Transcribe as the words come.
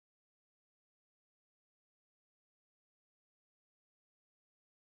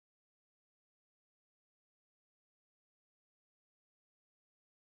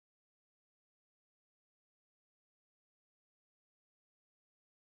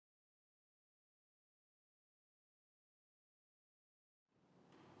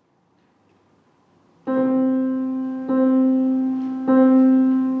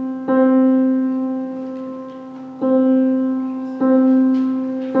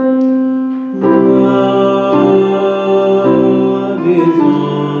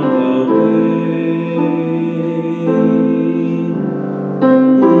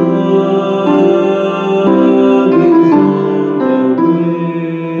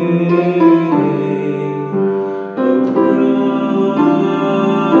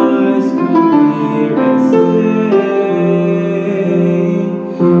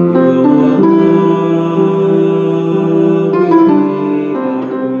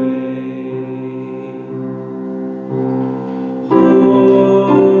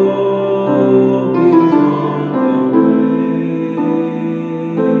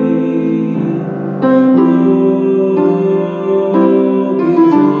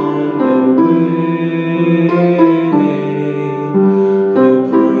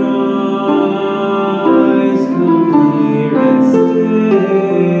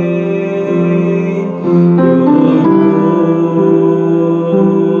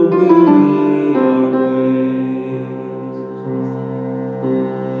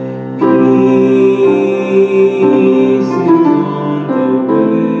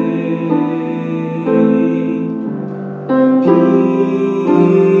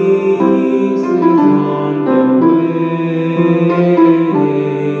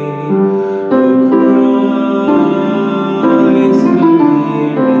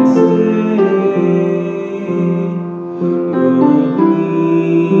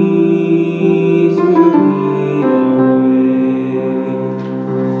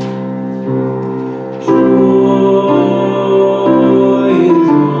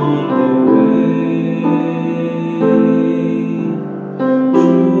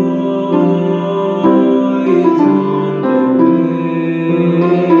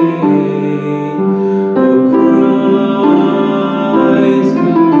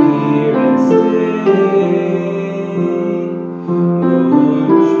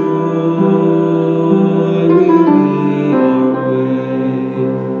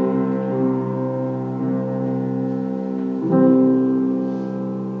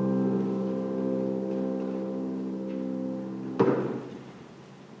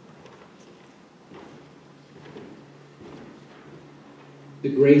The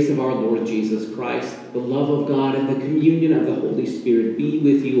grace of our Lord Jesus Christ, the love of God, and the communion of the Holy Spirit be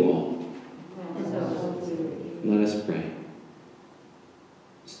with you all. Let us pray.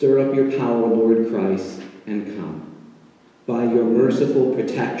 Stir up your power, Lord Christ, and come. By your merciful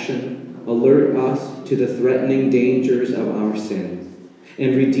protection, alert us to the threatening dangers of our sins,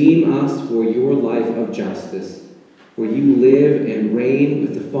 and redeem us for your life of justice, where you live and reign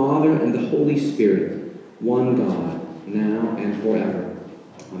with the Father and the Holy Spirit, one God, now and forever.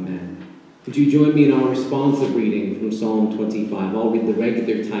 Amen. Would you join me in our responsive reading from Psalm 25? I'll read the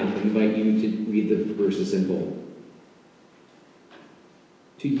regular type and invite you to read the verses in bold.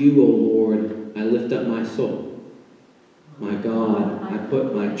 To you, O Lord, I lift up my soul. My God, I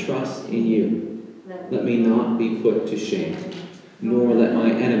put my trust in you. Let me not be put to shame, nor let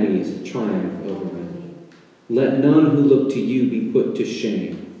my enemies triumph over me. Let none who look to you be put to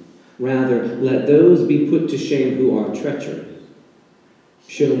shame. Rather, let those be put to shame who are treacherous.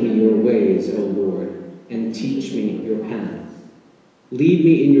 Show me your ways, O Lord, and teach me your paths. Lead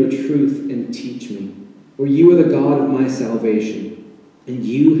me in your truth and teach me, for you are the God of my salvation, and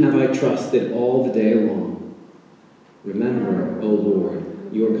you have I trusted all the day long. Remember, O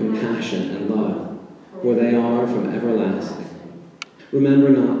Lord, your compassion and love, for they are from everlasting. Remember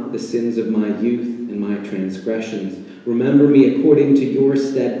not the sins of my youth and my transgressions. Remember me according to your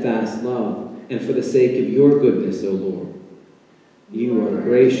steadfast love, and for the sake of your goodness, O Lord. You are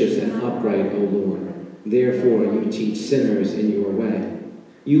gracious and upright, O Lord. Therefore you teach sinners in your way.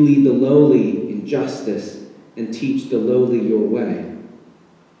 You lead the lowly in justice and teach the lowly your way.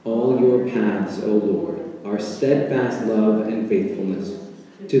 All your paths, O Lord, are steadfast love and faithfulness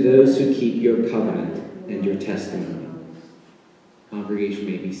to those who keep your covenant and your testimony. Congregation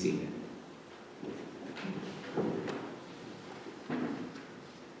may be seated.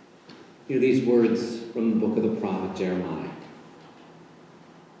 Hear these words from the book of the prophet Jeremiah.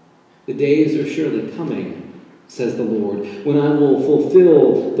 The days are surely coming, says the Lord, when I will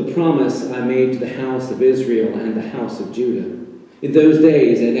fulfill the promise I made to the house of Israel and the house of Judah. In those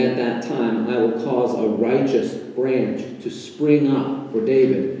days and at that time I will cause a righteous branch to spring up for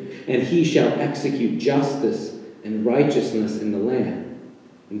David, and he shall execute justice and righteousness in the land.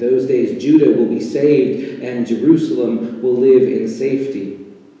 In those days Judah will be saved, and Jerusalem will live in safety.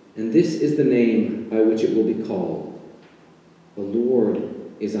 And this is the name by which it will be called: the Lord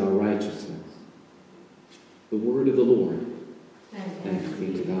is our righteousness. The word of the Lord. Thanks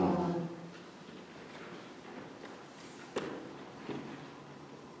be to God.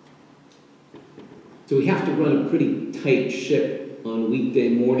 So we have to run a pretty tight ship on weekday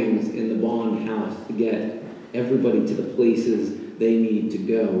mornings in the Bond house to get everybody to the places they need to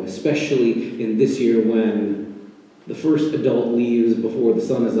go, especially in this year when the first adult leaves before the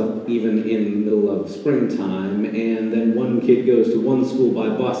sun is up, even in the middle of springtime, and then one kid goes to one school by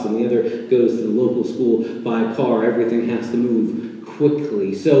bus and the other goes to the local school by car. Everything has to move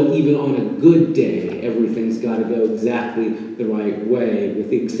quickly. So even on a good day, everything's got to go exactly the right way, with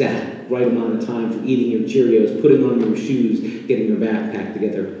the exact right amount of time for eating your Cheerios, putting on your shoes, getting your backpack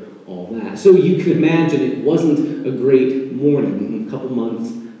together, all that. So you can imagine it wasn't a great morning a couple months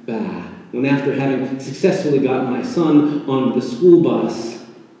back, when after having successfully gotten my son on the school bus,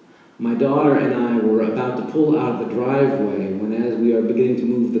 my daughter and I were about to pull out of the driveway, when as we are beginning to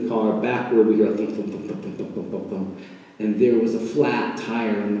move the car backward, we hear a thump, thump, thump, thump, thump, thump, thump, thump, and there was a flat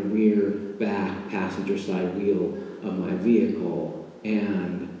tire on the rear back passenger side wheel of my vehicle.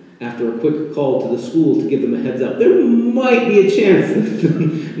 And after a quick call to the school to give them a heads up, there might be a chance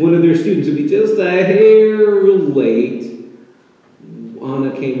that one of their students would be just a hair late,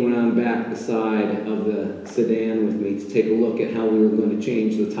 Anna came around back the side of the sedan with me to take a look at how we were going to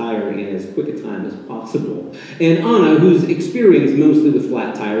change the tire in as quick a time as possible. And Anna, who's experienced mostly with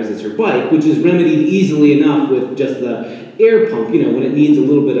flat tires, is her bike, which is remedied easily enough with just the air pump, when it needs a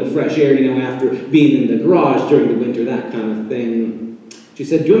little bit of fresh air, after being in the garage during the winter, that kind of thing. She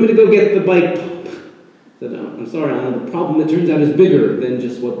said, "Do you want me to go get the bike pump?" I said, "Oh, I'm sorry, Anna, the problem, it turns out, is bigger than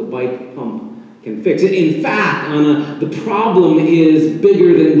just what the bike pump can fix it. In fact, Anna, the problem is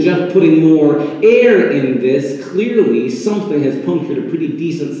bigger than just putting more air in this. Clearly, something has punctured a pretty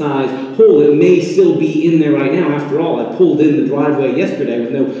decent-sized hole. It may still be in there right now. After all, I pulled in the driveway yesterday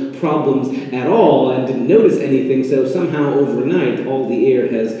with no problems at all and didn't notice anything, so somehow overnight all the air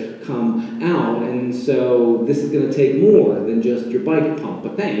has come out, and so this is going to take more than just your bike pump,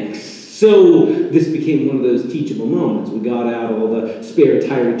 but thanks." So this became one of those teachable moments. We got out all the spare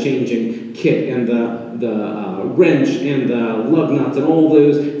tire changing kit and the wrench and the lug nuts and all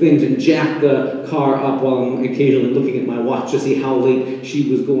those things, and jacked the car up while I'm occasionally looking at my watch to see how late she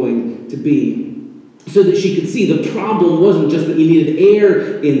was going to be. so that she could see the problem wasn't just that you needed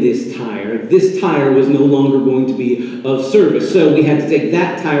air in this tire. This tire was no longer going to be of service. So we had to take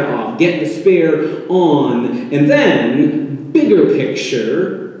that tire off, get the spare on, and then, bigger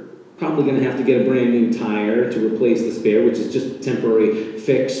picture, probably going to have to get a brand new tire to replace the spare, which is just a temporary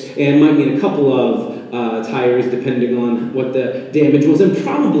fix, and might mean a couple of tires depending on what the damage was. And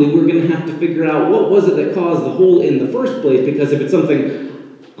probably we're going to have to figure out what was it that caused the hole in the first place, because if it's something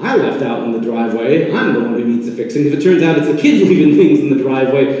I left out in the driveway, I'm the one who needs the fixing. If it turns out it's the kids leaving things in the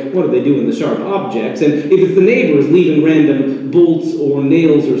driveway, what are they doing with the sharp objects? And if it's the neighbors leaving random bolts or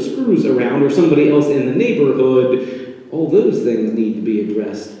nails or screws around, or somebody else in the neighborhood, all those things need to be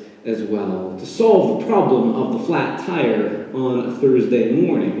addressed as well. To solve the problem of the flat tire on a Thursday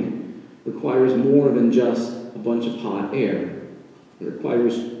morning requires more than just a bunch of hot air. It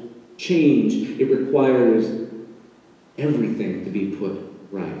requires change. It requires everything to be put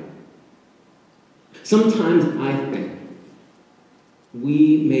right. Sometimes I think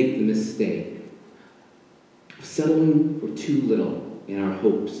we make the mistake of settling for too little in our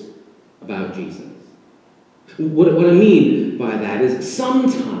hopes about Jesus. What I mean by that is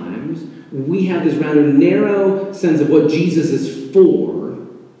sometimes we have this rather narrow sense of what Jesus is for,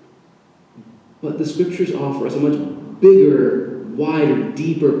 but the Scriptures offer us a much bigger, wider,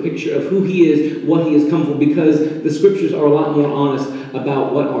 deeper picture of who he is, what he has come for, because the Scriptures are a lot more honest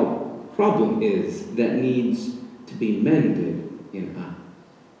about what our problem is that needs to be mended in us.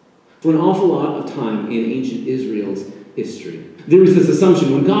 For an awful lot of time in ancient Israel's history, there was this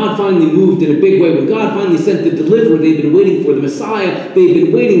assumption when God finally moved in a big way, when God finally sent the deliverer they'd been waiting for, the Messiah they'd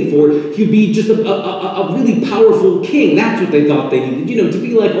been waiting for, he'd be just a really powerful king. That's what they thought they needed, to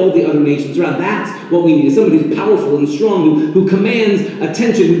be like all the other nations around. That's what we needed. Somebody who's powerful and strong, who commands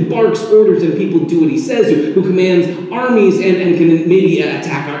attention, who barks orders and people do what he says, who commands armies and can maybe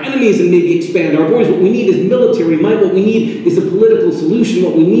attack our enemies and maybe expand our borders. What we need is military might. What we need is a political solution.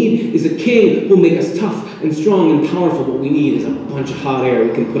 What we need is a king who will make us tough and strong and powerful. What we need is a bunch of hot air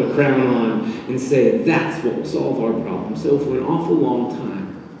we can put a crown on and say, that's what will solve our problem. So for an awful long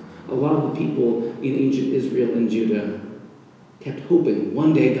time, a lot of the people in ancient Israel and Judah kept hoping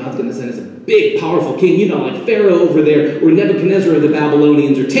one day God's going to send us a big, powerful king, like Pharaoh over there, or Nebuchadnezzar of the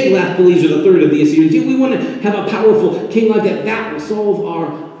Babylonians, or Tiglath-Pileser III of the Assyrians. We want to have a powerful king like that. That will solve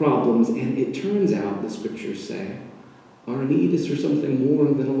our problems. And it turns out, the Scriptures say, our need is for something more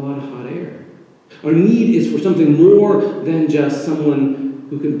than a lot of hot air. Our need is for something more than just someone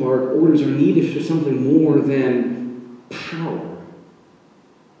who can bark orders. Our need is for something more than power.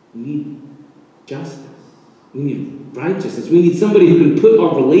 We need justice. We need righteousness. We need somebody who can put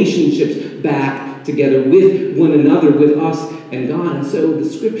our relationships back together with one another, with us and God. And so the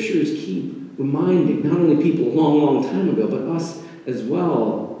Scriptures keep reminding not only people a long, long time ago, but us as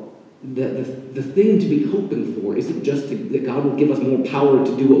well, that the thing to be hoping for isn't just that God will give us more power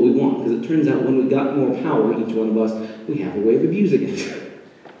to do what we want, because it turns out when we got more power, each one of us, we have a way of abusing it.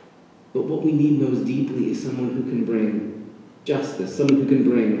 But what we need most deeply is someone who can bring justice, someone who can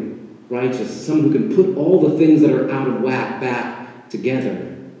bring righteousness, someone who can put all the things that are out of whack back together.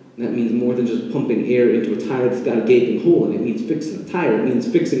 And that means more than just pumping air into a tire that's got a gaping hole in it. It means fixing the tire. It means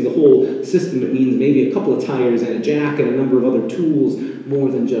fixing the whole system. It means maybe a couple of tires and a jack and a number of other tools, more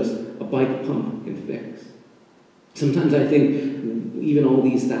than just a bike pump can fix. Sometimes I think, even all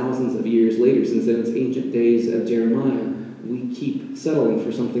these thousands of years later, since those ancient days of Jeremiah, we keep settling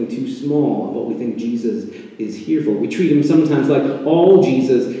for something too small of what we think Jesus is here for. We treat him sometimes like all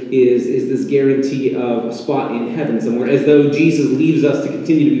Jesus is this guarantee of a spot in heaven somewhere, as though Jesus leaves us to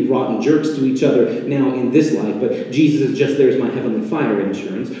continue to be rotten jerks to each other now in this life, but Jesus is just there's my heavenly fire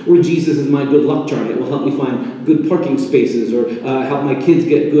insurance, or Jesus is my good luck charm that will help me find good parking spaces, or help my kids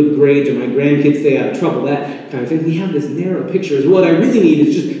get good grades, or my grandkids stay out of trouble, that kind of thing. We have this narrow picture as what I really need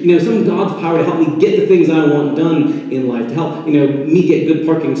is just, some God's power to help me get the things I want done in life, to help, me get good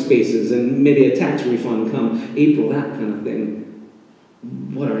parking spaces and maybe a tax refund come April, that kind of thing.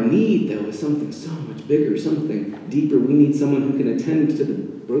 What our need, though, is something so much bigger, something deeper. We need someone who can attend to the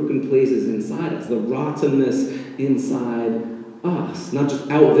broken places inside us, the rottenness inside us. Not just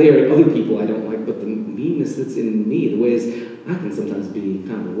out there at other people I don't like, but the meanness that's in me, the ways I can sometimes be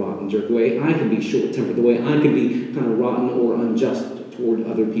kind of a rotten jerk, the way I can be short-tempered, the way I can be kind of rotten or unjust toward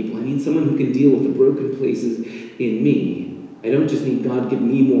other people. I need someone who can deal with the broken places in me. I don't just need God to give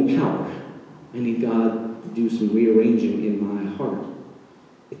me more power. I need God to do some rearranging in my heart.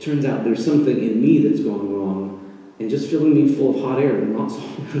 It turns out there's something in me that's gone wrong, and just filling me full of hot air will not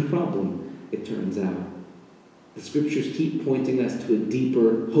solve the problem, it turns out. The scriptures keep pointing us to a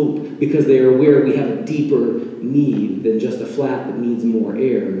deeper hope because they are aware we have a deeper need than just a flat that needs more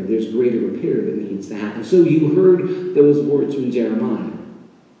air. There's greater repair that needs to happen. So you heard those words from Jeremiah,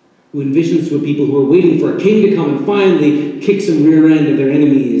 who envisions to a people who are waiting for a king to come and finally kick some rear end of their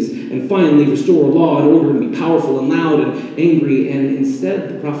enemies and finally restore law and order and be powerful and loud and angry. And instead,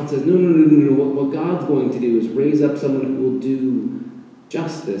 the prophet says, no. What God's going to do is raise up someone who will do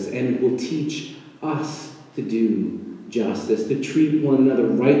justice and will teach us to do justice, to treat one another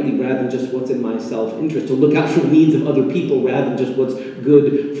rightly rather than just what's in my self-interest, to look out for the needs of other people rather than just what's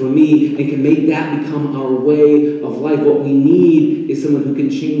good for me, and can make that become our way of life. What we need is someone who can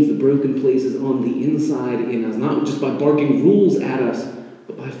change the broken places on the inside in us, not just by barking rules at us,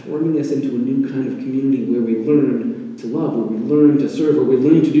 but by forming us into a new kind of community where we learn to love, where we learn to serve, where we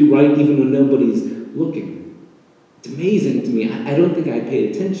learn to do right even when nobody's looking. It's amazing to me. I don't think I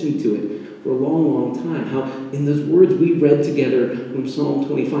paid attention to it for a long time, how in those words we read together from Psalm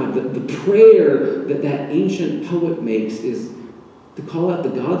 25, the prayer that ancient poet makes is to call out to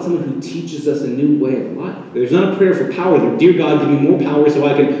God someone who teaches us a new way of life. There's not a prayer for power there. Dear God, give me more power so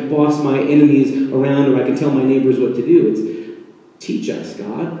I can boss my enemies around or I can tell my neighbors what to do. It's teach us,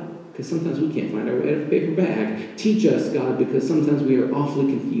 God, because sometimes we can't find our way out of a paper bag. Teach us, God, because sometimes we are awfully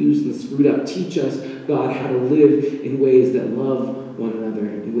confused and screwed up. Teach us, God, how to live in ways that love one another,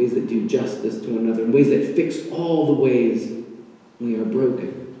 in ways that do justice to one another, in ways that fix all the ways we are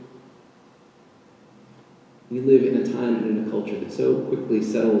broken. We live in a time and in a culture that so quickly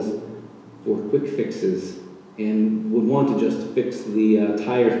settles for quick fixes and would want to just fix the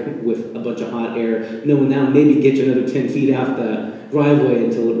tire with a bunch of hot air. No, now maybe get you another 10 feet out the driveway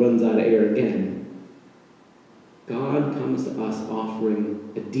until it runs out of air again. God comes to us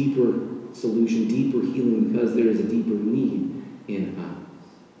offering a deeper solution, deeper healing, because there is a deeper need in us.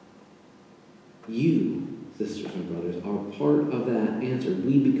 You, sisters and brothers, are part of that answer.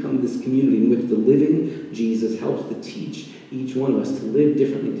 We become this community in which the living Jesus helps to teach each one of us to live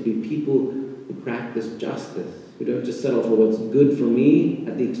differently, to be people who practice justice, who don't just settle for what's good for me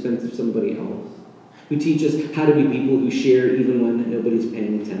at the expense of somebody else, who teach us how to be people who share even when nobody's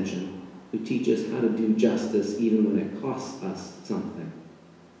paying attention, who teach us how to do justice even when it costs us something.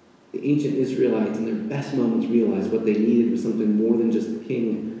 The ancient Israelites in their best moments realized what they needed was something more than just a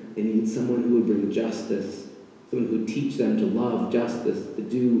king. They needed someone who would bring justice, someone who would teach them to love justice, to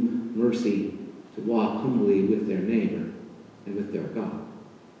do mercy, to walk humbly with their neighbor and with their God.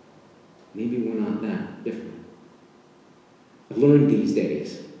 Maybe we're not that different. I've learned these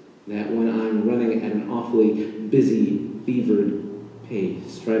days that when I'm running at an awfully busy, fevered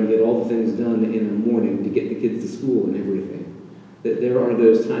pace, trying to get all the things done in the morning to get the kids to school and everything, that there are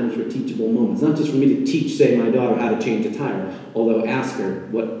those times for teachable moments. Not just for me to teach, say, my daughter how to change a tire, although ask her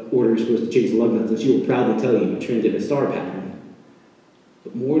what order you're supposed to change the lug nuts, and she will proudly tell you turned in a star pattern.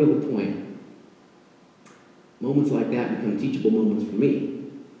 But more to the point, moments like that become teachable moments for me.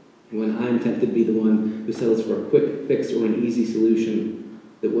 And when I'm tempted to be the one who settles for a quick fix or an easy solution,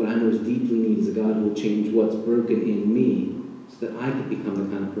 that what I most deeply need is a God who will change what's broken in me so that I can become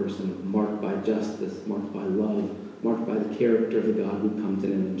the kind of person marked by justice, marked by love, marked by the character of the God we come to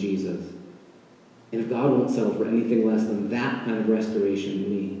know in Jesus. And if God won't settle for anything less than that kind of restoration in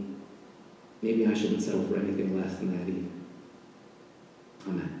me, maybe I shouldn't settle for anything less than that either.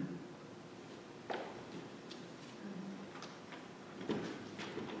 Amen.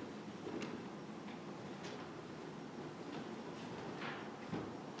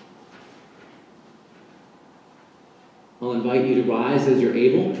 I'll invite you to rise as you're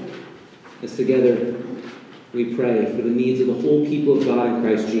able, as together we pray for the needs of the whole people of God in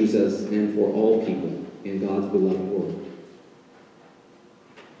Christ Jesus and for all people in God's beloved world.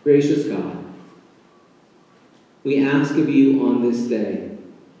 Gracious God, we ask of you on this day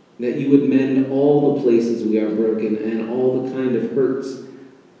that you would mend all the places we are broken and all the kind of hurts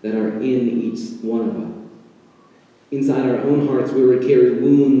that are in each one of us. Inside our own hearts, where we carry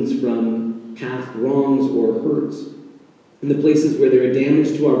wounds from past wrongs or hurts, in the places where there are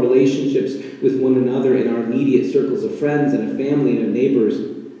damage to our relationships with one another, in our immediate circles of friends and of family and of neighbors,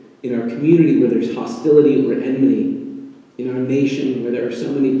 in our community where there's hostility or enmity, in our nation where there are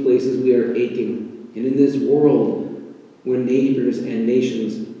so many places we are aching, and in this world where neighbors and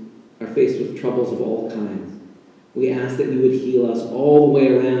nations are faced with troubles of all kinds. We ask that you would heal us all the way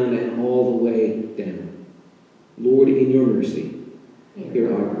around and all the way down. Lord, in your mercy,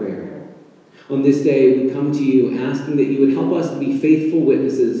 hear our prayer. On this day, we come to you asking that you would help us to be faithful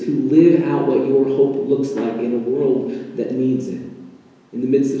witnesses who live out what your hope looks like in a world that needs it. In the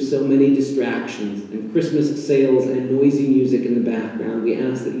midst of so many distractions and Christmas sales and noisy music in the background, we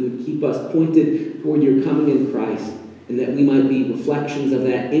ask that you would keep us pointed toward your coming in Christ, and that we might be reflections of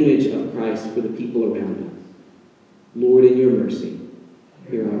that image of Christ for the people around us. Lord, in your mercy,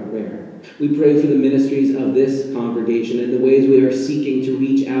 hear our prayer. We pray for the ministries of this congregation and the ways we are seeking to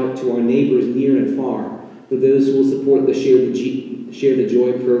reach out to our neighbors near and far, for those who will support the Share the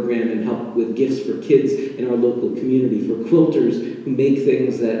Joy program and help with gifts for kids in our local community, for quilters who make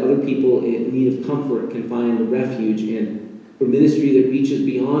things that other people in need of comfort can find a refuge in, for ministry that reaches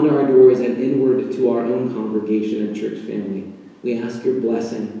beyond our doors and inward to our own congregation and church family. We ask your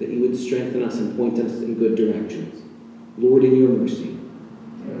blessing, that you would strengthen us and point us in good directions. Lord, in your mercy,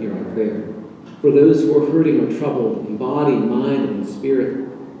 hear our prayer. For those who are hurting or troubled in body, mind, and spirit,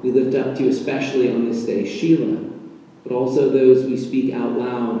 we lift up to you especially on this day, Sheila, but also those we speak out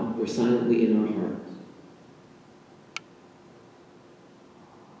loud or silently in our hearts.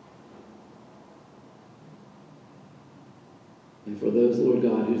 And for those, Lord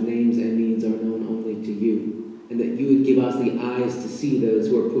God, whose names and needs are known only to you, and that you would give us the eyes to see those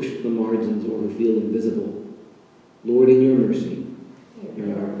who are pushed to the margins or who feel invisible. Lord, in your mercy,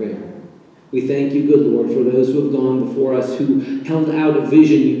 hear our prayer. We thank you, good Lord, for those who have gone before us, who held out a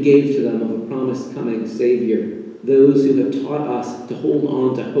vision you gave to them of a promised coming Savior, those who have taught us to hold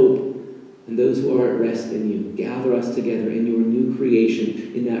on to hope, and those who are at rest in you. Gather us together in your new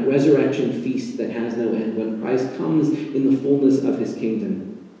creation, in that resurrection feast that has no end, when Christ comes in the fullness of his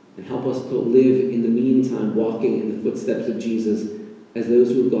kingdom, and help us to live in the meantime, walking in the footsteps of Jesus, as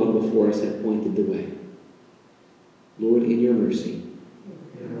those who have gone before us have pointed the way. Lord, in your mercy,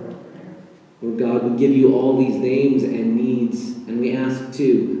 Lord God, we give you all these names and needs, and we ask,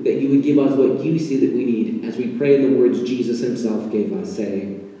 too, that you would give us what you see that we need, as we pray in the words Jesus himself gave us,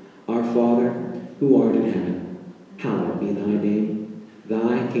 saying, Our Father, who art in heaven, hallowed be thy name.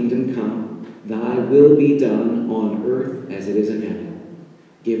 Thy kingdom come, thy will be done on earth as it is in heaven.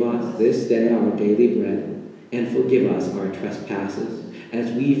 Give us this day our daily bread, and forgive us our trespasses,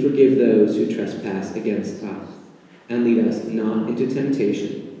 as we forgive those who trespass against us. And lead us not into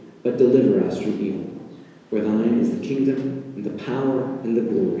temptation, but deliver us from evil. For thine is the kingdom, and the power, and the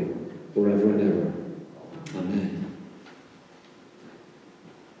glory, forever and ever. Amen.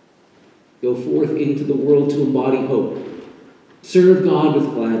 Go forth into the world to embody hope. Serve God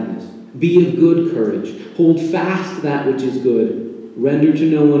with gladness. Be of good courage. Hold fast that which is good. Render to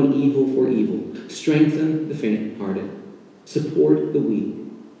no one evil for evil. Strengthen the faint-hearted. Support the weak.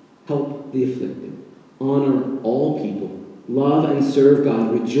 Help the afflicted. Honor all people. Love and serve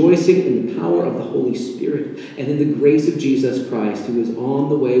God, rejoicing in the power of the Holy Spirit and in the grace of Jesus Christ, who is on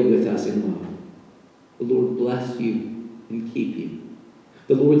the way with us in love. The Lord bless you and keep you.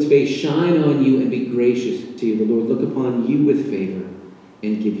 The Lord's face shine on you and be gracious to you. The Lord look upon you with favor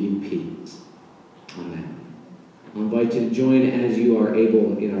and give you peace. Amen. I'll invite you to join as you are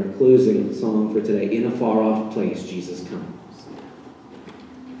able in our closing song for today, In a Far Off Place, Jesus Comes.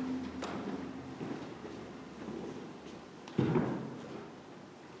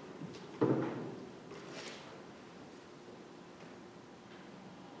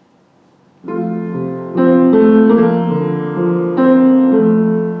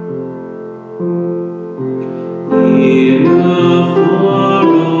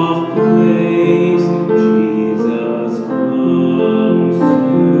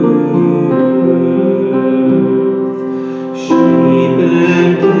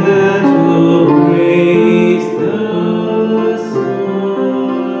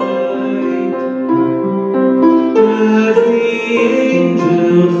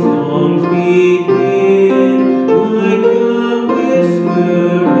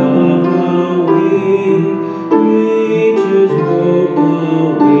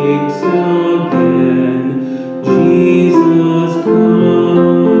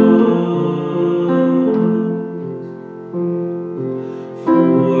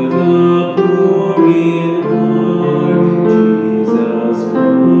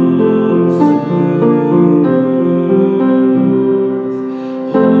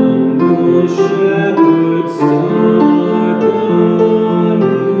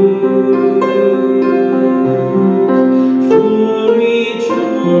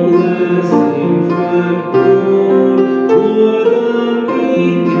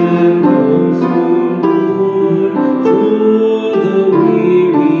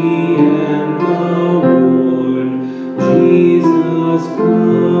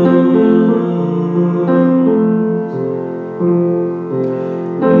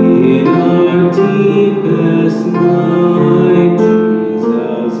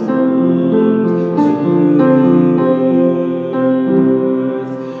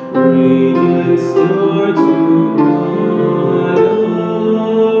 radiant star to guide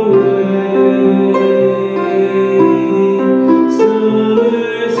away.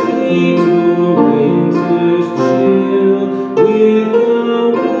 Summer's heat or winter's chill, with the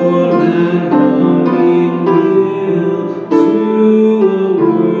warm and longing will, to a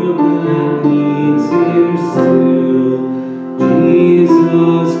world that needs Him still.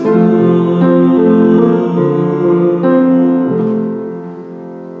 Jesus, come.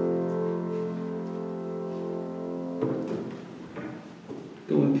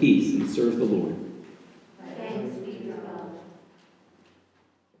 Go in peace and serve the Lord.